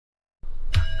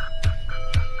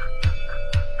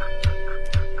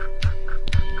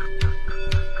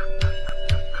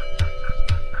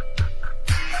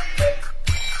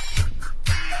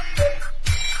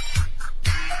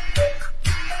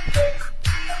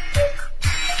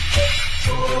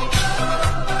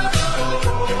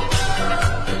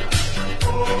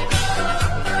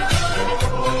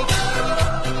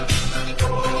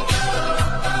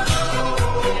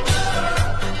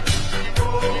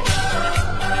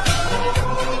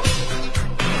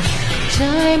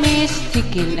Time is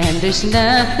ticking and there's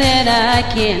nothing I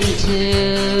can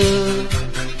do.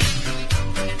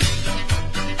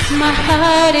 My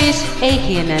heart is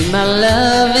aching and my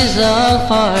love is all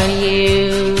for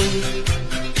you.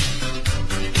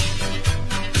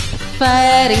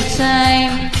 Fighting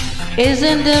time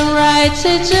isn't the right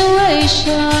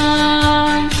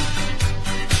situation,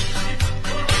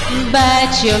 but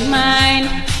you're mine.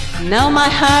 Now my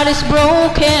heart is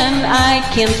broken, I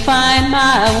can't find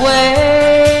my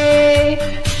way.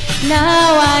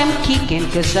 Now I'm kicking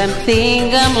 'cause I think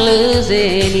I'm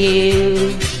losing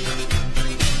you.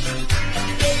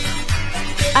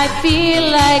 I feel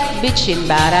like bitching,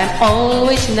 but I'm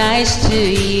always nice to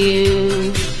you.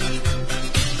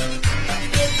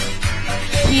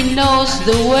 He knows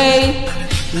the way,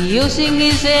 using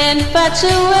his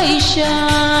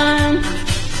infatuation.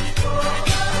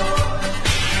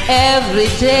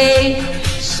 Every day,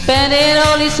 spending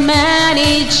all his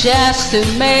money just to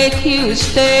make you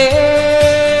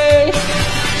stay.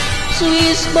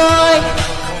 Swiss boy,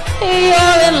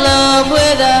 you're in love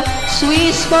with a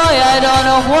Swiss boy. I don't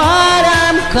know what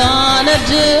I'm gonna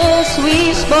do.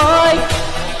 Swiss boy,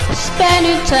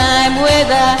 spending time with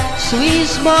a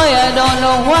Swiss boy. I don't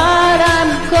know what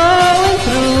I'm going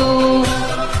through.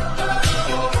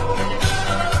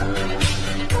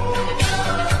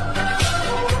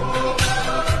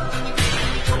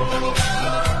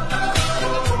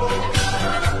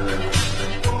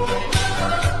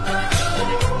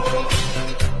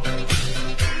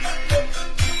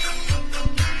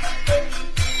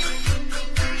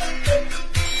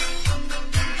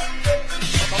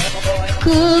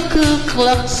 Cuckoo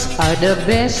clocks are the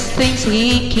best things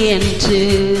he can do.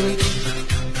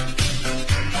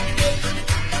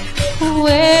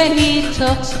 When he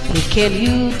talks, he can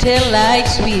you tell like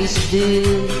Swiss do.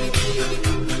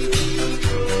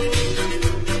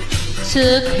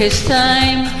 Took his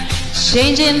time,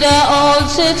 changing the old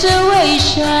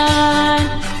situation.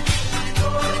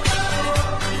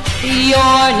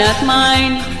 You're not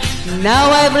mine. Now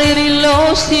I've really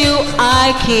lost you,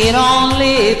 I can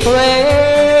only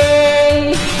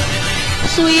pray.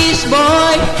 Swiss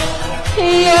boy,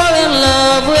 you're in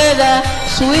love with a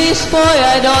Swiss boy.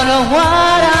 I don't know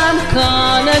what I'm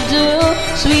gonna do.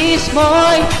 Swiss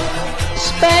boy,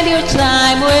 spend your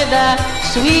time with a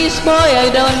Swiss boy. I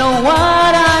don't know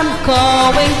what I'm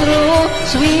going through.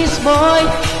 Swiss boy,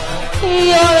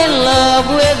 you're in love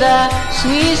with a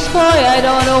Swiss boy. I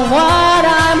don't know what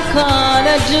I'm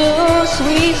gonna do.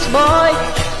 Swiss boy,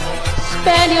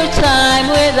 spend your time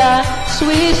with a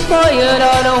Swiss boy. You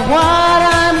don't know what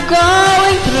I'm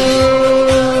going through.